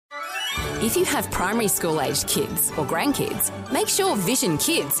If you have primary school-aged kids or grandkids, make sure Vision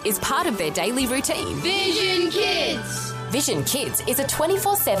Kids is part of their daily routine. Vision Kids! Vision Kids is a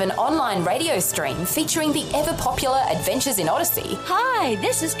 24/7 online radio stream featuring the ever-popular Adventures in Odyssey. Hi,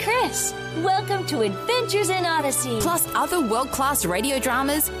 this is Chris. Welcome to Adventures in Odyssey. Plus other world-class radio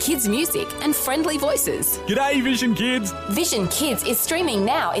dramas, kids' music and friendly voices. G'day, Vision Kids! Vision Kids is streaming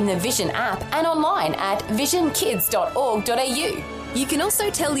now in the Vision app and online at visionkids.org.au. You can also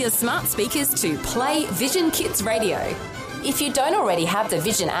tell your smart speakers to play Vision Kids Radio. If you don't already have the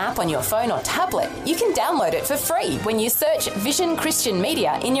Vision app on your phone or tablet, you can download it for free when you search Vision Christian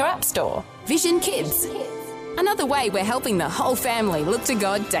Media in your app store. Vision Kids. Another way we're helping the whole family look to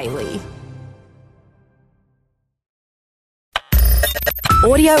God daily.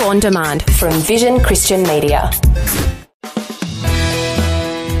 Audio on demand from Vision Christian Media.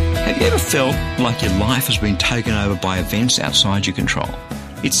 Have you ever felt like your life has been taken over by events outside your control?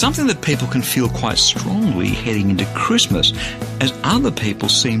 It's something that people can feel quite strongly heading into Christmas, as other people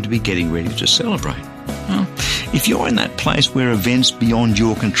seem to be getting ready to celebrate. Well, if you're in that place where events beyond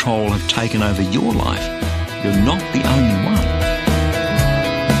your control have taken over your life, you're not the only one.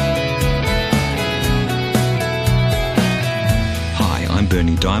 Hi, I'm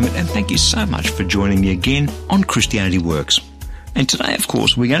Bernie Diamond, and thank you so much for joining me again on Christianity Works. And today, of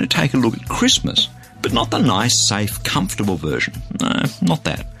course, we're going to take a look at Christmas, but not the nice, safe, comfortable version. No, not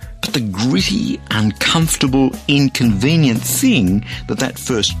that. But the gritty, uncomfortable, inconvenient thing that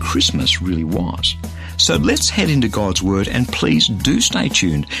first Christmas really was. So let's head into God's Word, and please do stay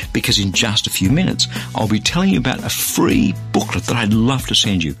tuned, because in just a few minutes I'll be telling you about a free booklet that I'd love to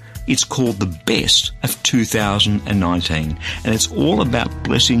send you. It's called The Best of 2019, and it's all about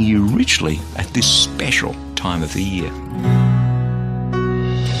blessing you richly at this special time of the year.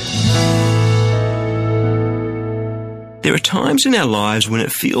 There are times in our lives when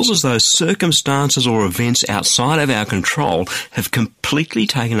it feels as though circumstances or events outside of our control have completely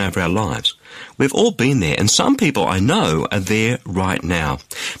taken over our lives. We've all been there, and some people I know are there right now.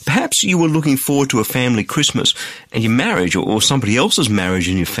 Perhaps you were looking forward to a family Christmas, and your marriage or somebody else's marriage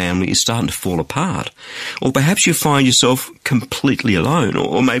in your family is starting to fall apart. Or perhaps you find yourself completely alone,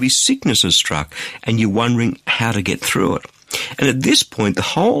 or maybe sickness has struck, and you're wondering how to get through it. And at this point, the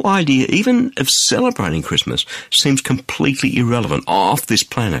whole idea even of celebrating Christmas seems completely irrelevant, off this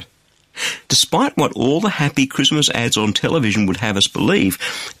planet. Despite what all the happy Christmas ads on television would have us believe,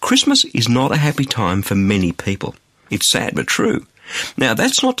 Christmas is not a happy time for many people. It's sad but true. Now,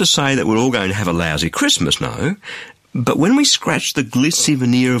 that's not to say that we're all going to have a lousy Christmas, no. But when we scratch the glitzy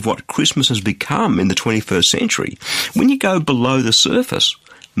veneer of what Christmas has become in the 21st century, when you go below the surface,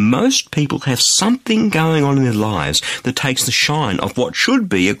 most people have something going on in their lives that takes the shine of what should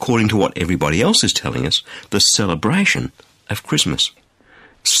be, according to what everybody else is telling us, the celebration of Christmas.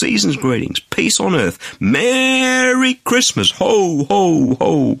 Season's greetings, peace on earth, Merry Christmas, ho, ho,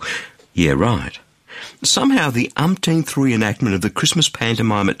 ho. Yeah, right. Somehow the umpteenth reenactment of the Christmas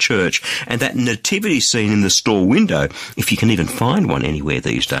pantomime at church and that nativity scene in the store window, if you can even find one anywhere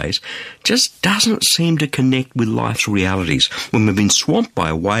these days, just doesn't seem to connect with life's realities when we've been swamped by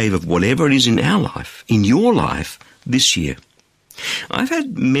a wave of whatever it is in our life, in your life, this year. I've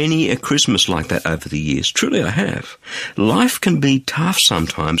had many a Christmas like that over the years. Truly I have. Life can be tough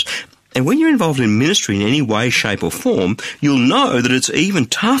sometimes. And when you're involved in ministry in any way, shape or form, you'll know that it's even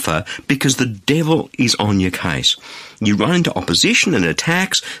tougher because the devil is on your case. You run into opposition and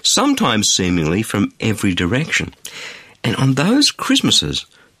attacks, sometimes seemingly from every direction. And on those Christmases,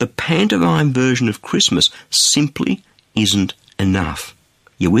 the pantomime version of Christmas simply isn't enough.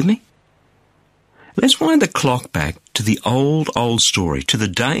 You with me? Let's wind the clock back to the old story, to the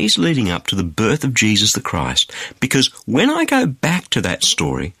days leading up to the birth of Jesus the Christ, because when I go back to that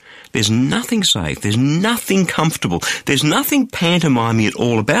story, there's nothing safe, there's nothing comfortable, there's nothing pantomimey at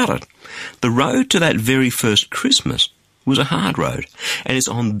all about it. The road to that very first Christmas was a hard road, and it's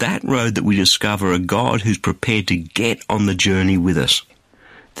on that road that we discover a God who's prepared to get on the journey with us.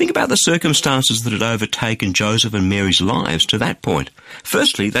 Think about the circumstances that had overtaken Joseph and Mary's lives to that point.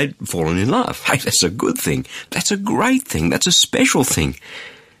 Firstly, they'd fallen in love. Hey, that's a good thing. That's a great thing. That's a special thing.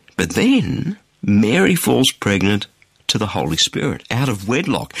 But then Mary falls pregnant to the Holy Spirit, out of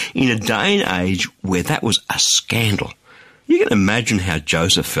wedlock, in a day and age where that was a scandal. You can imagine how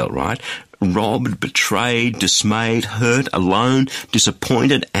Joseph felt, right? Robbed, betrayed, dismayed, hurt, alone,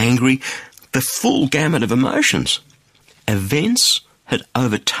 disappointed, angry, the full gamut of emotions. Events had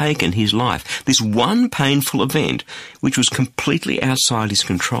overtaken his life, this one painful event which was completely outside his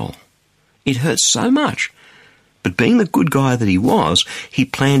control. It hurt so much, but being the good guy that he was, he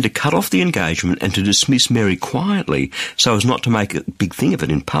planned to cut off the engagement and to dismiss Mary quietly so as not to make a big thing of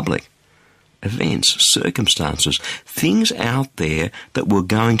it in public. events, circumstances, things out there that were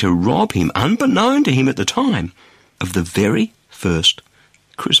going to rob him, unbeknown to him at the time, of the very first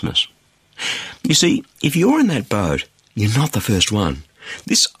Christmas. You see, if you're in that boat, you're not the first one.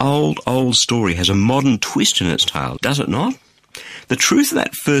 This old story has a modern twist in its tale, does it not? The truth of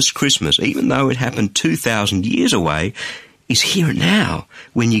that first Christmas, even though it happened 2,000 years away, is here and now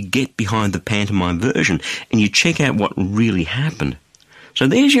when you get behind the pantomime version and you check out what really happened. So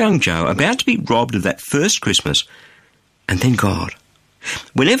there's young Joe about to be robbed of that first Christmas, and then God.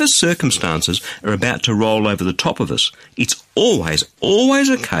 Whenever circumstances are about to roll over the top of us, it's always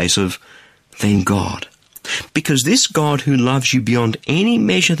a case of then God. Because this God who loves you beyond any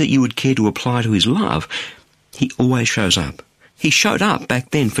measure that you would care to apply to his love, he always shows up. He showed up back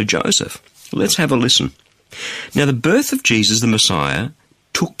then for Joseph. Let's have a listen. Now, the birth of Jesus the Messiah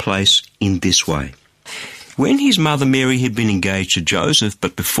took place in this way. When his mother Mary had been engaged to Joseph,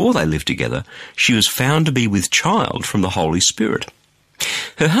 but before they lived together, she was found to be with child from the Holy Spirit.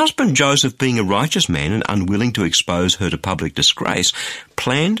 Her husband Joseph, being a righteous man and unwilling to expose her to public disgrace,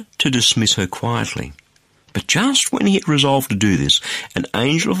 planned to dismiss her quietly. But just when he had resolved to do this, an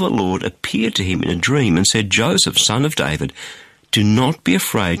angel of the Lord appeared to him in a dream and said, "Joseph, son of David, do not be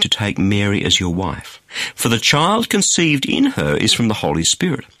afraid to take Mary as your wife, for the child conceived in her is from the Holy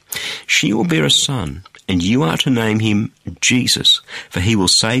Spirit. She will bear a son, and you are to name him Jesus, for he will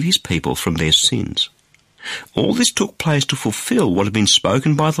save his people from their sins." All this took place to fulfill what had been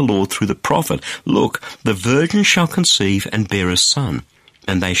spoken by the Lord through the prophet. "Look, the virgin shall conceive and bear a son,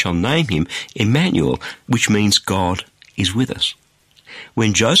 and they shall name him Emmanuel," which means God is with us.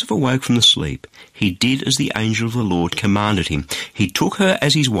 When Joseph awoke from the sleep, he did as the angel of the Lord commanded him. He took her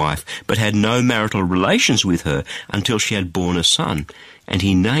as his wife, but had no marital relations with her until she had borne a son, and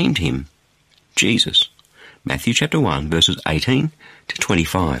he named him Jesus. Matthew chapter 1, verses 18 to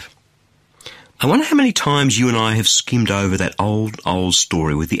 25. I wonder how many times you and I have skimmed over that old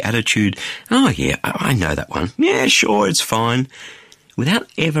story with the attitude, "Oh yeah, I know that one. Yeah, sure, it's fine," without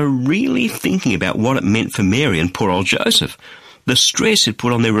ever really thinking about what it meant for Mary and poor old Joseph. The stress it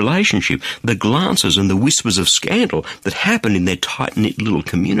put on their relationship, the glances and the whispers of scandal that happened in their tight-knit little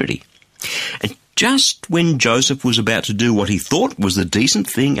community. And just when Joseph was about to do what he thought was the decent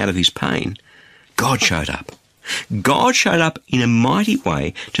thing out of his pain, God showed up. God showed up in a mighty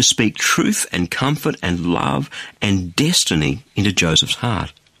way to speak truth and comfort and love and destiny into Joseph's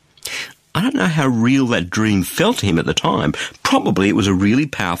heart. I don't know how real that dream felt to him at the time. Probably it was a really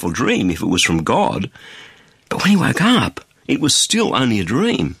powerful dream if it was from God. But when he woke up, it was still only a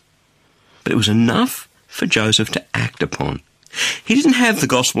dream. But it was enough for Joseph to act upon. He didn't have the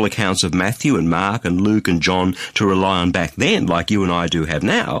gospel accounts of Matthew and Mark and Luke and John to rely on back then like you and I do have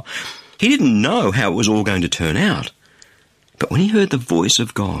now. He didn't know how it was all going to turn out. But when he heard the voice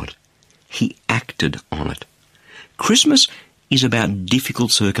of God, he acted on it. Christmas is about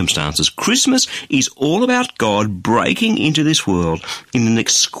difficult circumstances. Christmas is all about God breaking into this world in an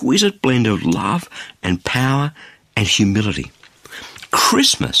exquisite blend of love and power and humility.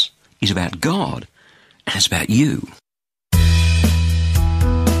 Christmas is about God, and it's about you.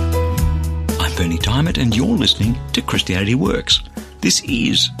 I'm Bernie Diamond, and you're listening to Christianity Works. This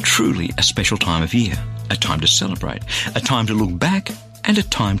is truly a special time of year, a time to celebrate, a time to look back, and a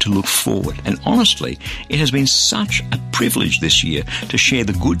time to look forward. And honestly, it has been such a privilege this year to share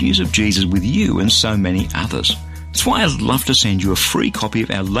the good news of Jesus with you and so many others. That's why I'd love to send you a free copy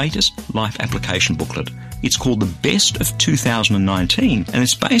of our latest life application booklet. It's called The Best of 2019, and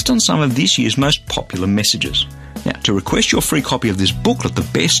it's based on some of this year's most popular messages. Now, to request your free copy of this booklet, The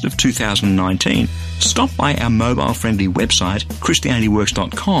Best of 2019, stop by our mobile-friendly website,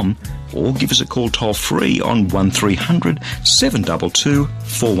 christianityworks.com, or give us a call toll-free on 1300 722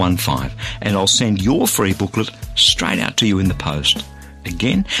 415, and I'll send your free booklet straight out to you in the post.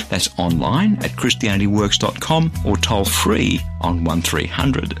 Again, that's online at christianityworks.com or toll-free on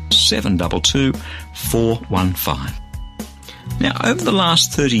 1300 722 415. Now, over the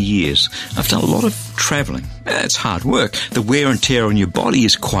last 30 years, I've done a lot of travelling. It's hard work. The wear and tear on your body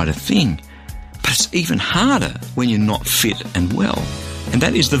is quite a thing. But it's even harder when you're not fit and well. And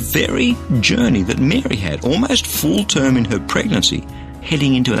that is the very journey that Mary had, almost full term in her pregnancy,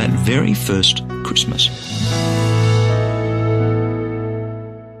 heading into that very first Christmas.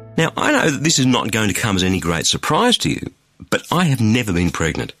 Now, I know that this is not going to come as any great surprise to you, but I have never been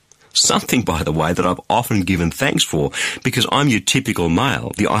pregnant. Something, by the way, that I've often given thanks for, because I'm your typical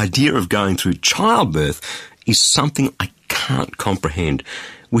male. The idea of going through childbirth is something I can't comprehend,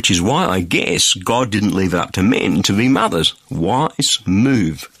 which is why I guess God didn't leave it up to men to be mothers. Wise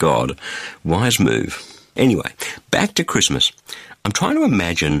move, God. Wise move. Anyway, back to Christmas. I'm trying to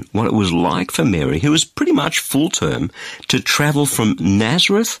imagine what it was like for Mary, who was pretty much full term, to travel from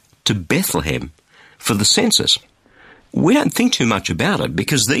Nazareth to Bethlehem for the census. We don't think too much about it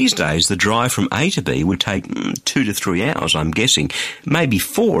because these days the drive from A to B would take 2 to 3 hours, I'm guessing, maybe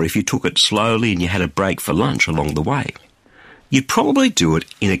 4 if you took it slowly and you had a break for lunch along the way. You'd probably do it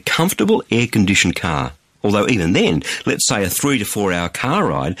in a comfortable air-conditioned car, although even then, let's say a 3 to 4 hour car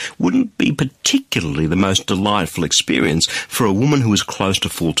ride wouldn't be particularly the most delightful experience for a woman who was close to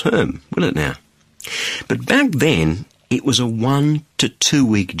full term, will it now? But back then, it was a 1 to 2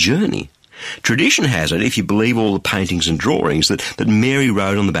 week journey. Tradition has it, if you believe all the paintings and drawings, that Mary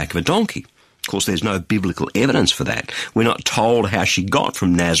rode on the back of a donkey. Of course, there's no biblical evidence for that. We're not told how she got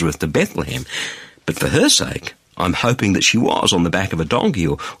from Nazareth to Bethlehem. But for her sake, I'm hoping that she was on the back of a donkey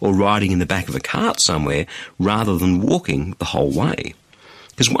or riding in the back of a cart somewhere rather than walking the whole way.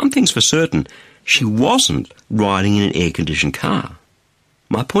 Because one thing's for certain, she wasn't riding in an air-conditioned car.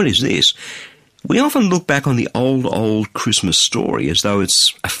 My point is this. We often look back on the old Christmas story as though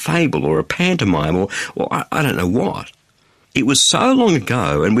it's a fable or a pantomime or I don't know what. It was so long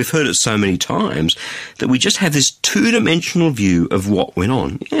ago, and we've heard it so many times, that we just have this two-dimensional view of what went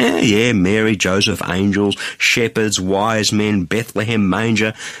on. Yeah, Mary, Joseph, angels, shepherds, wise men, Bethlehem,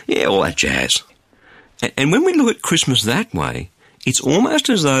 manger, all that jazz. And when we look at Christmas that way, it's almost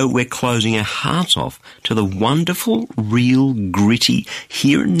as though we're closing our hearts off to the wonderful, real, gritty,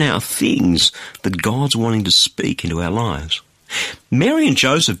 here and now things that God's wanting to speak into our lives. Mary and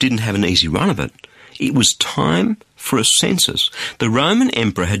Joseph didn't have an easy run of it. It was time for a census. The Roman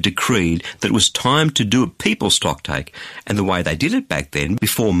emperor had decreed that it was time to do a people stocktake, and the way they did it back then,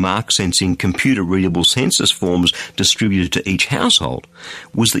 before mark-sensing computer-readable census forms distributed to each household,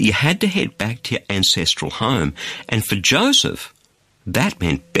 was that you had to head back to your ancestral home. And for Joseph, that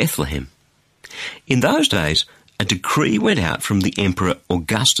meant Bethlehem. In those days, a decree went out from the Emperor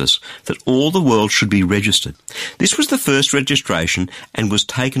Augustus that all the world should be registered. This was the first registration and was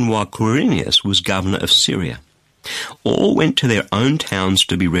taken while Quirinius was governor of Syria. All went to their own towns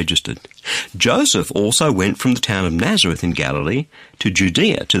to be registered. Joseph also went from the town of Nazareth in Galilee to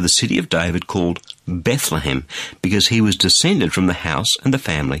Judea, to the city of David called Bethlehem, because he was descended from the house and the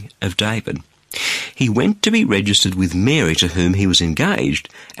family of David. He went to be registered with Mary, to whom he was engaged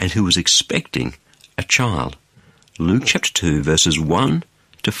and who was expecting a child. Luke chapter 2, verses 1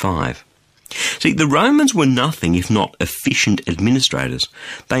 to 5. See, the Romans were nothing if not efficient administrators.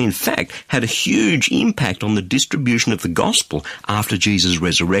 They, in fact, had a huge impact on the distribution of the gospel after Jesus'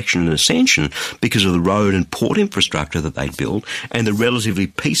 resurrection and ascension because of the road and port infrastructure that they'd built and the relatively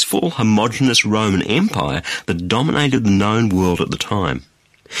peaceful, homogeneous Roman Empire that dominated the known world at the time.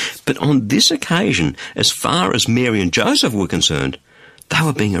 But on this occasion, as far as Mary and Joseph were concerned, they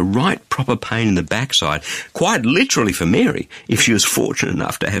were being a right proper pain in the backside, quite literally for Mary, if she was fortunate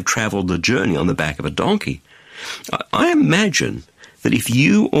enough to have travelled the journey on the back of a donkey. I imagine that if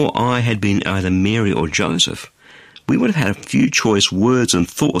you or I had been either Mary or Joseph, we would have had a few choice words and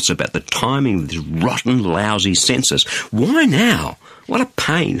thoughts about the timing of this rotten, lousy census. Why now? What a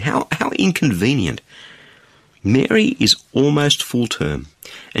pain. How inconvenient. Mary is almost full term,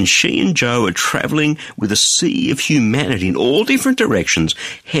 and she and Joe are travelling with a sea of humanity in all different directions,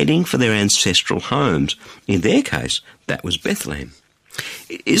 heading for their ancestral homes. In their case, that was Bethlehem.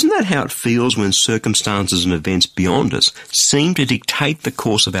 Isn't that how it feels when circumstances and events beyond us seem to dictate the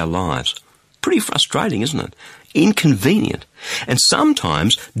course of our lives? Pretty frustrating, isn't it? Inconvenient, and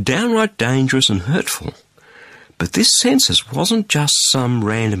sometimes downright dangerous and hurtful. But this census wasn't just some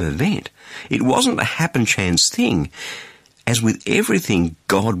random event. It wasn't a happen-chance thing. As with everything,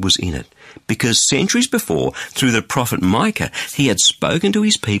 God was in it, because centuries before, through the prophet Micah, he had spoken to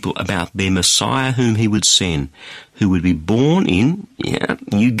his people about their Messiah whom he would send, who would be born in,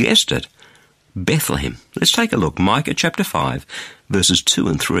 you guessed it, Bethlehem. Let's take a look. Micah chapter 5, verses 2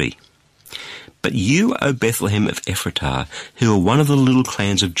 and 3. But you, O Bethlehem of Ephratah, who are one of the little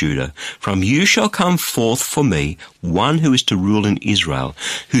clans of Judah, from you shall come forth for me one who is to rule in Israel,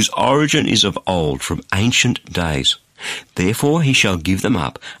 whose origin is of old, from ancient days. Therefore he shall give them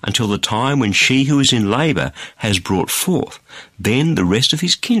up until the time when she who is in labour has brought forth. Then the rest of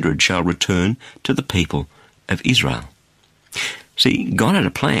his kindred shall return to the people of Israel. See, God had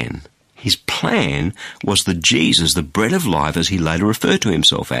a plan. His plan was that Jesus, the bread of life, as he later referred to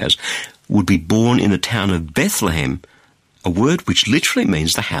himself as, would be born in the town of Bethlehem, a word which literally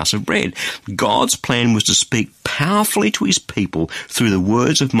means the house of bread. God's plan was to speak powerfully to his people through the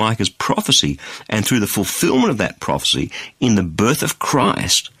words of Micah's prophecy and through the fulfillment of that prophecy in the birth of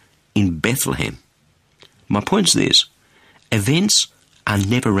Christ in Bethlehem. My point is this: events are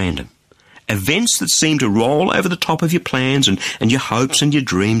never random. events that seem to roll over the top of your plans and your hopes and your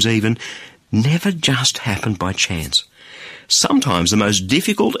dreams even, never just happen by chance. Sometimes the most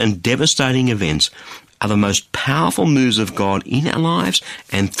difficult and devastating events are the most powerful moves of God in our lives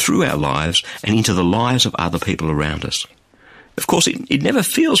and through our lives and into the lives of other people around us. Of course, it never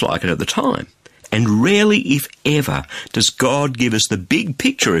feels like it at the time. And rarely, if ever, does God give us the big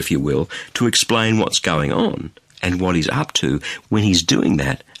picture, if you will, to explain what's going on and what He's up to when He's doing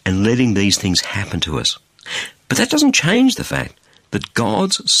that and letting these things happen to us. But that doesn't change the fact that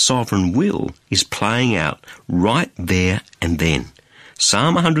God's sovereign will is playing out right there and then.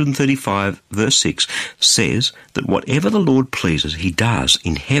 Psalm 135 verse 6 says that whatever the Lord pleases, He does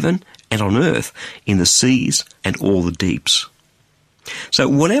in heaven and on earth, in the seas and all the deeps. So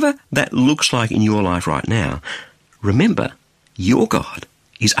whatever that looks like in your life right now, remember, your God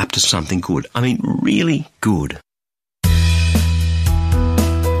is up to something good. I mean, really good.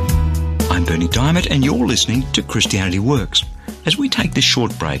 I'm Bernie Diamond, and you're listening to Christianity Works. As we take this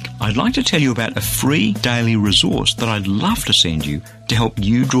short break, I'd like to tell you about a free daily resource that I'd love to send you to help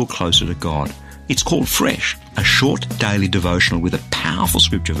you draw closer to God. It's called Fresh, a short daily devotional with a powerful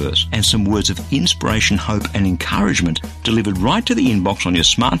scripture verse and some words of inspiration, hope and encouragement delivered right to the inbox on your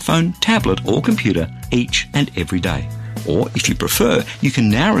smartphone, tablet or computer each and every day. Or, if you prefer, you can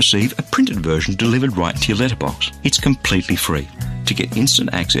now receive a printed version delivered right to your letterbox. It's completely free. To get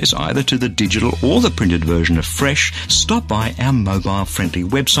instant access either to the digital or the printed version of Fresh, stop by our mobile-friendly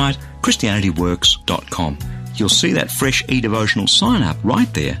website, ChristianityWorks.com. You'll see that Fresh e-devotional sign-up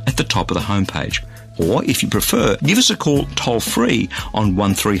right there at the top of the homepage. Or, if you prefer, give us a call toll-free on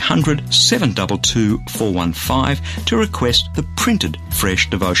 1300 722 415 to request the printed Fresh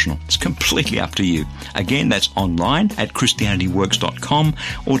devotional. It's completely up to you. Again, that's online at ChristianityWorks.com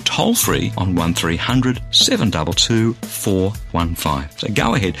or toll-free on 1300 722 415. So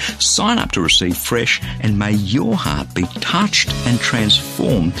go ahead, sign up to receive Fresh, and may your heart be touched and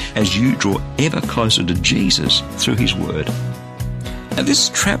transformed as you draw ever closer to Jesus through His Word. Now, this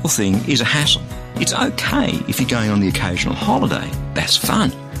travel thing is a hassle. It's okay if you're going on the occasional holiday. That's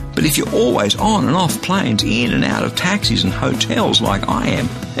fun. But if you're always on and off planes, in and out of taxis and hotels like I am,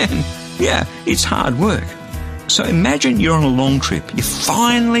 then, yeah, it's hard work. So imagine you're on a long trip. You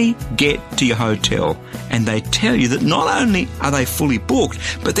finally get to your hotel and they tell you that not only are they fully booked,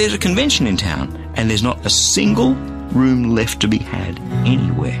 but there's a convention in town and there's not a single room left to be had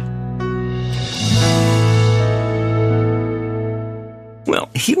anywhere. Well,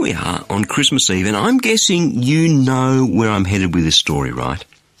 here we are on Christmas Eve, and I'm guessing you know where I'm headed with this story, right?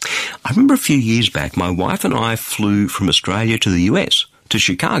 I remember a few years back, my wife and I flew from Australia to the US, to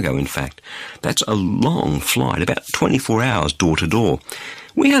Chicago, in fact. That's a long flight, about 24 hours door to door.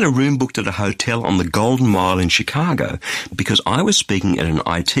 We had a room booked at a hotel on the Golden Mile in Chicago because I was speaking at an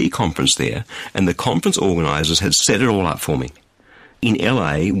IT conference there, and the conference organisers had set it all up for me. In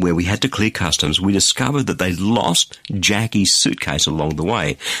LA, where we had to clear customs, we discovered that they'd lost Jackie's suitcase along the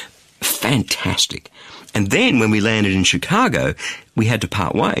way. Fantastic. And then when we landed in Chicago, we had to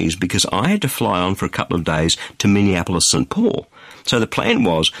part ways because I had to fly on for a couple of days to Minneapolis-St. Paul. So the plan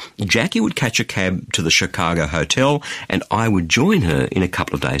was Jackie would catch a cab to the Chicago hotel and I would join her in a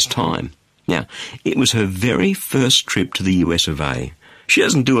couple of days' time. Now, it was her very first trip to the US of A. She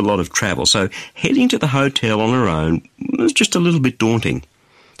doesn't do a lot of travel, so heading to the hotel on her own was just a little bit daunting.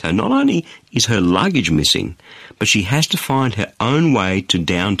 So not only is her luggage missing, but she has to find her own way to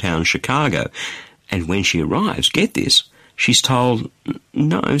downtown Chicago. And when she arrives, get this, she's told,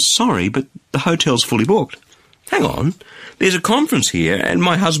 "No, sorry, but the hotel's fully booked." Hang on, there's a conference here, and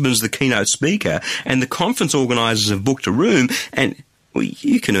my husband's the keynote speaker, and the conference organisers have booked a room, and well,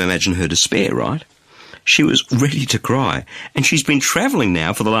 you can imagine her despair, right? She was ready to cry, and she's been travelling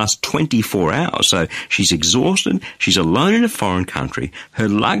now for the last 24 hours, so she's exhausted, she's alone in a foreign country, her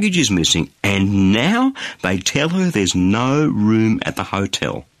luggage is missing, and now they tell her there's no room at the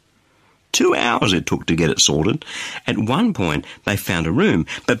hotel. 2 hours it took to get it sorted. At one point, they found a room,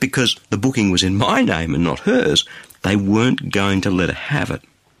 but because the booking was in my name and not hers, they weren't going to let her have it.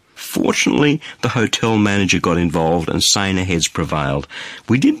 Fortunately, the hotel manager got involved and saner heads prevailed.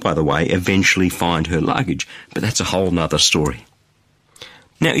 We did, by the way, eventually find her luggage, but that's a whole nother story.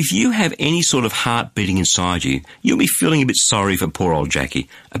 Now, if you have any sort of heart beating inside you, you'll be feeling a bit sorry for poor old Jackie,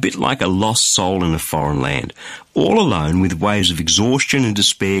 a bit like a lost soul in a foreign land, all alone with waves of exhaustion and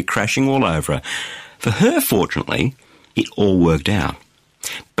despair crashing all over her. For her, fortunately, it all worked out.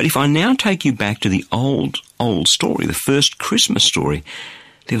 But if I now take you back to the old story, the first Christmas story,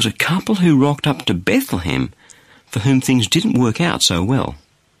 there was a couple who rocked up to Bethlehem for whom things didn't work out so well.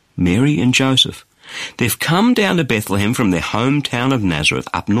 Mary and Joseph. They've come down to Bethlehem from their hometown of Nazareth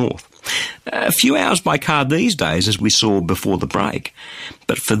up north. A few hours by car these days, as we saw before the break.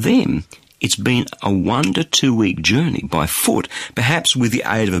 But for them, it's been a 1 to 2 week journey by foot, perhaps with the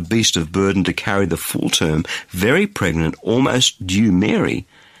aid of a beast of burden to carry the full-term, very pregnant, almost due Mary,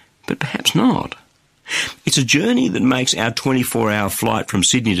 but perhaps not. It's a journey that makes our 24-hour flight from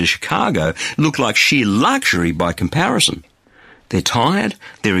Sydney to Chicago look like sheer luxury by comparison. They're tired,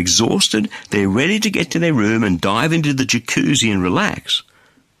 they're exhausted, they're ready to get to their room and dive into the jacuzzi and relax.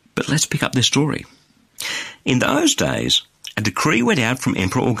 But let's pick up their story. In those days, a decree went out from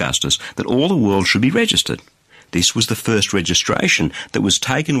Emperor Augustus that all the world should be registered. This was the first registration that was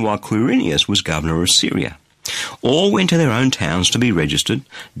taken while Quirinius was governor of Syria. All went to their own towns to be registered.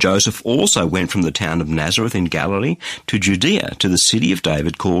 Joseph also went from the town of Nazareth in Galilee to Judea to the city of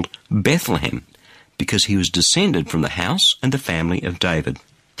David called Bethlehem, because he was descended from the house and the family of David.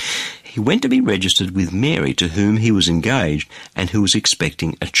 He went to be registered with Mary, to whom he was engaged and who was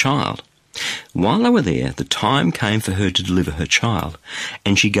expecting a child. While they were there, the time came for her to deliver her child,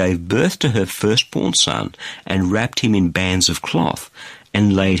 and she gave birth to her firstborn son and wrapped him in bands of cloth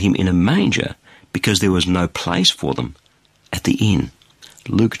and laid him in a manger, because there was no place for them at the inn.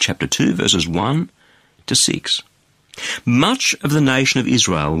 Luke chapter 2, verses 1 to 6. Much of the nation of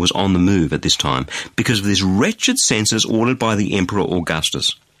Israel was on the move at this time because of this wretched census ordered by the Emperor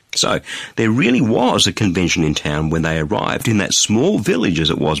Augustus. So there really was a convention in town when they arrived in that small village, as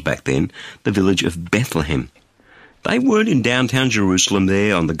it was back then, the village of Bethlehem. They weren't in downtown Jerusalem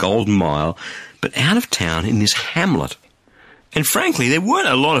there on the Golden Mile, but out of town in this hamlet. And frankly, there weren't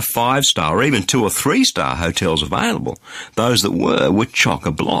a lot of 5-star or even 2 or 3-star hotels available. Those that were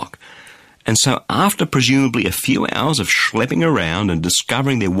chock-a-block. And so after presumably a few hours of schlepping around and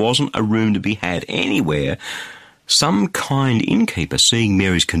discovering there wasn't a room to be had anywhere, some kind innkeeper, seeing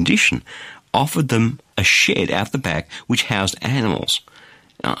Mary's condition, offered them a shed out the back which housed animals.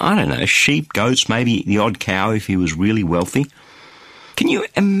 I don't know, sheep, goats, maybe the odd cow if he was really wealthy. Can you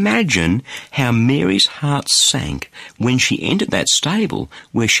imagine how Mary's heart sank when she entered that stable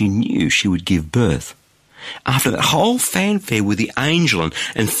where she knew she would give birth? After that whole fanfare with the angel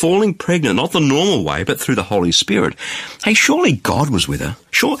and falling pregnant, not the normal way, but through the Holy Spirit, hey, surely God was with her.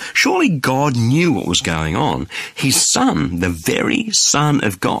 Surely God knew what was going on. His son, the very Son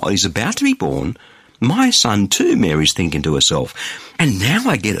of God, is about to be born. My son too, Mary's thinking to herself. And now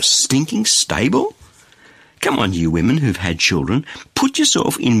I get a stinking stable? Come on, you women who've had children, put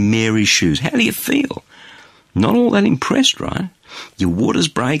yourself in Mary's shoes. How do you feel? Not all that impressed, right? Your waters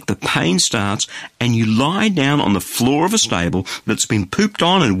break, the pain starts, and you lie down on the floor of a stable that's been pooped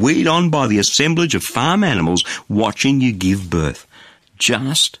on and weed on by the assemblage of farm animals watching you give birth.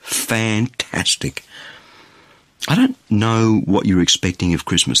 Just fantastic. I don't know what you're expecting of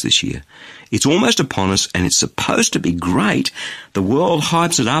Christmas this year. It's almost upon us and it's supposed to be great. The world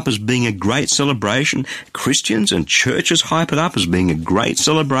hypes it up as being a great celebration. Christians and churches hype it up as being a great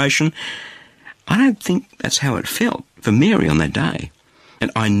celebration. I don't think that's how it felt for Mary on that day.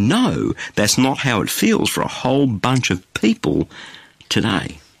 And I know that's not how it feels for a whole bunch of people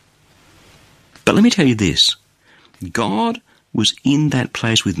today. But let me tell you this. God was in that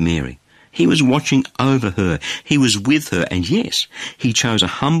place with Mary. He was watching over her. He was with her. And yes, he chose a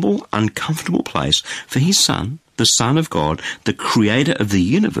humble, uncomfortable place for his son, the Son of God, the creator of the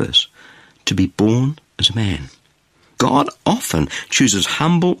universe, to be born as a man. God often chooses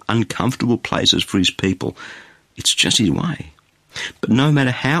humble, uncomfortable places for his people. It's just his way. But no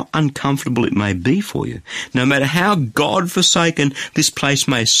matter how uncomfortable it may be for you, no matter how God-forsaken this place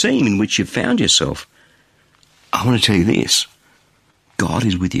may seem in which you've found yourself, I want to tell you this. God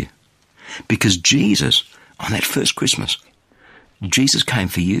is with you. Because Jesus, on that first Christmas, Jesus came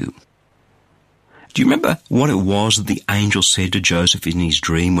for you. Do you remember what it was that the angel said to Joseph in his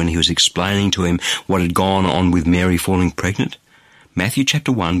dream when he was explaining to him what had gone on with Mary falling pregnant? Matthew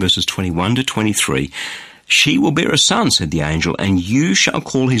chapter 1, verses 21 to 23. She will bear a son, said the angel, and you shall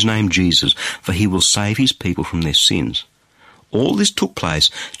call his name Jesus, for he will save his people from their sins. All this took place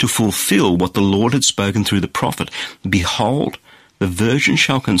to fulfill what the Lord had spoken through the prophet. Behold, the virgin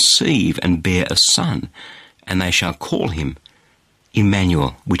shall conceive and bear a son, and they shall call him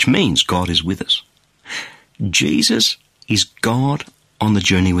Emmanuel, which means God is with us. Jesus is God on the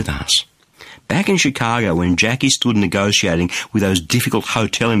journey with us. Back in Chicago, when Jackie stood negotiating with those difficult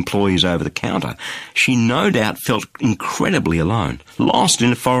hotel employees over the counter, she no doubt felt incredibly alone, lost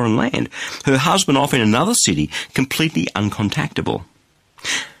in a foreign land, her husband off in another city, completely uncontactable.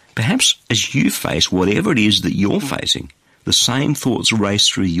 Perhaps as you face whatever it is that you're facing, the same thoughts race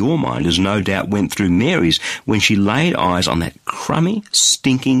through your mind as no doubt went through Mary's when she laid eyes on that crummy,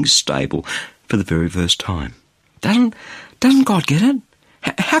 stinking stable for the very first time. Doesn't God get it?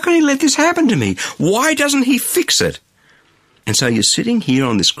 How can he let this happen to me? Why doesn't he fix it? And so you're sitting here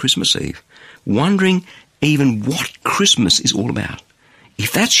on this Christmas Eve, wondering even what Christmas is all about.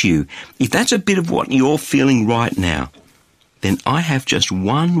 If that's you, if that's a bit of what you're feeling right now, then I have just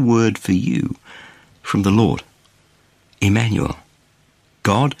one word for you from the Lord. Emmanuel.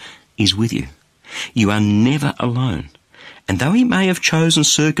 God is with you. You are never alone. And though he may have chosen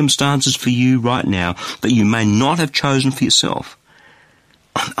circumstances for you right now that you may not have chosen for yourself,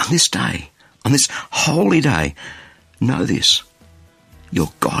 on this day, on this holy day, know this,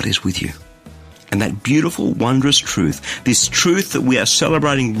 your God is with you. And that beautiful, wondrous truth, this truth that we are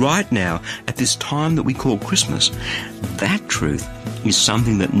celebrating right now at this time that we call Christmas, that truth is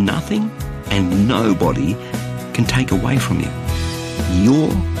something that nothing and nobody can take away from you. Your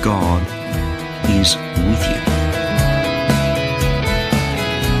God is with you.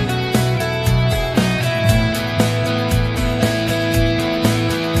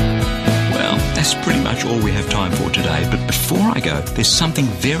 That's pretty much all we have time for today, but before I go, there's something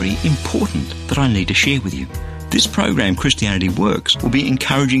very important that I need to share with you. This program, Christianity Works, will be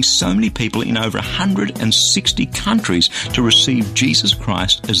encouraging so many people in over 160 countries to receive Jesus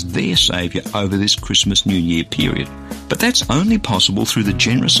Christ as their Saviour over this Christmas New Year period. But that's only possible through the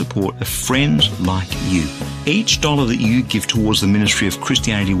generous support of friends like you. Each dollar that you give towards the ministry of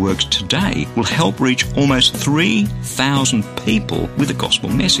Christianity Works today will help reach almost 3,000 people with the gospel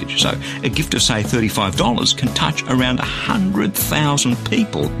message. So a gift of, say, $35 can touch around 100,000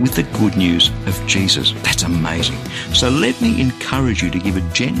 people with the good news of Jesus. That's amazing. So let me encourage you to give a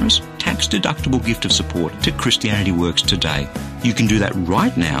generous, tax-deductible gift of support to Christianity Works today. You can do that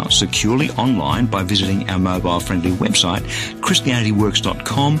right now securely online by visiting our mobile-friendly website,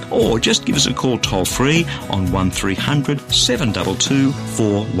 ChristianityWorks.com, or just give us a call toll-free on 1300 722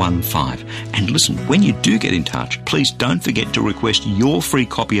 415. And listen, when you do get in touch, please don't forget to request your free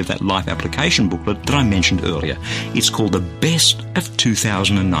copy of that life application booklet that I mentioned earlier. It's called The Best of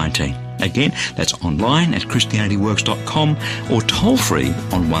 2019. Again, that's online at ChristianityWorks.com or toll-free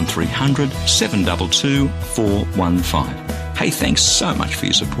on 1300 722 415. Hey, thanks so much for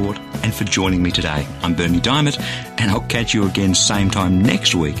your support and for joining me today. I'm Bernie Diamond, and I'll catch you again same time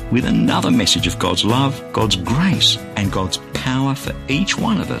next week with another message of God's love, God's grace, and God's power for each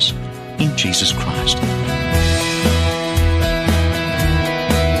one of us in Jesus Christ.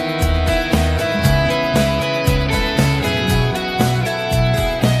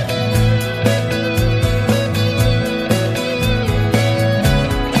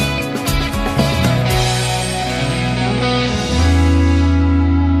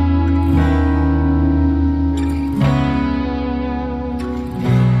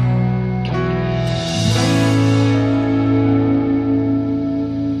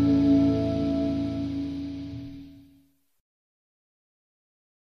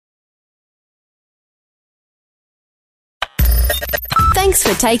 Thanks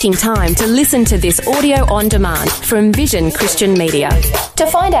for taking time to listen to this audio on demand from Vision Christian Media. To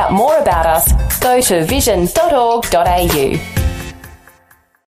find out more about us, go to vision.org.au.